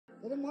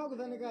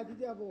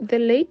The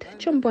late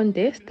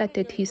Tjombonde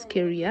started his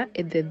career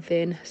at the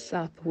then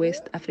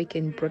Southwest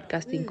African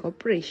Broadcasting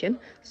Corporation,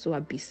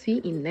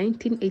 SWABC, in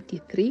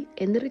 1983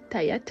 and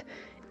retired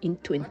in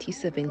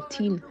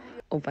 2017.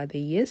 Over the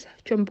years,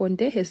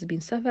 Tjombonde has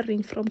been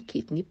suffering from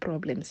kidney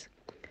problems.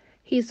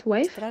 His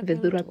wife,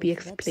 Vedurapi,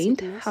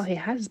 explained how her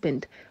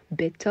husband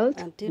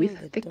battled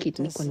with the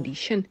kidney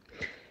condition.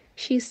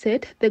 She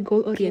said the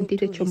goal-oriented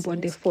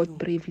Tjombonde fought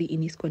bravely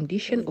in his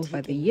condition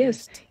over the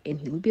years, and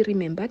he will be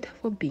remembered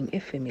for being a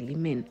family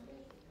man.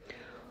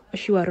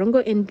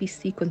 Oshiwarongo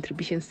NBC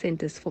Contribution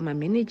Center's former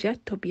manager,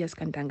 Tobias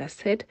Kandanga,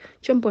 said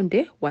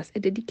Tjombonde was a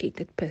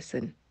dedicated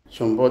person.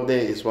 Tjombonde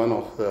is one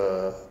of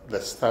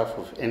the staff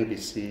of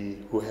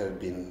NBC who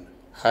have been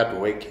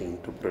hardworking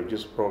to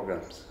produce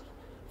programs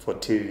for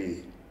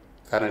TV,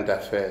 current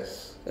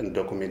affairs, and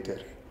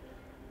documentary.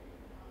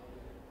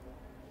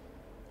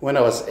 When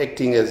I was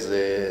acting as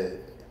a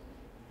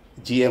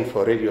GM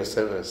for radio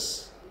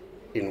service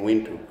in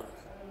Windhoek,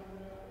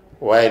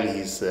 while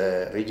he's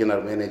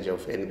regional manager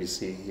of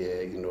NBC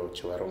here in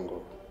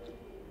Oshiwarongo,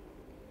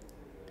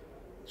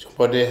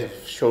 Tjombonde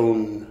have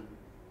shown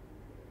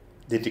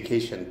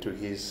dedication to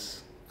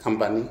his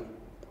company.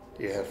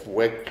 He have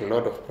worked a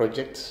lot of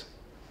projects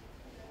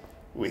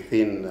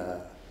within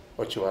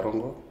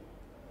Oshiwarongo.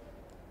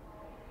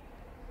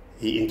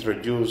 He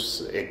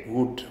introduced a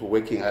good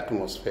working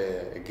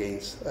atmosphere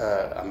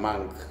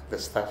among the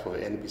staff of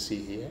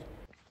NBC here.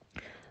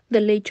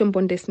 The late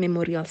Tjombonde's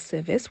memorial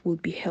service will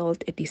be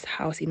held at his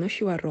house in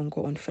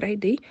Oshiwarongo on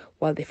Friday,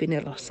 while the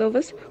funeral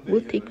service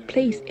will take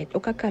place at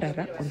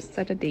Okakarara on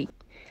Saturday.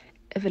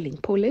 Evelyn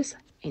Poles,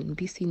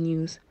 NBC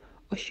News,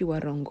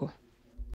 Oshiwarongo.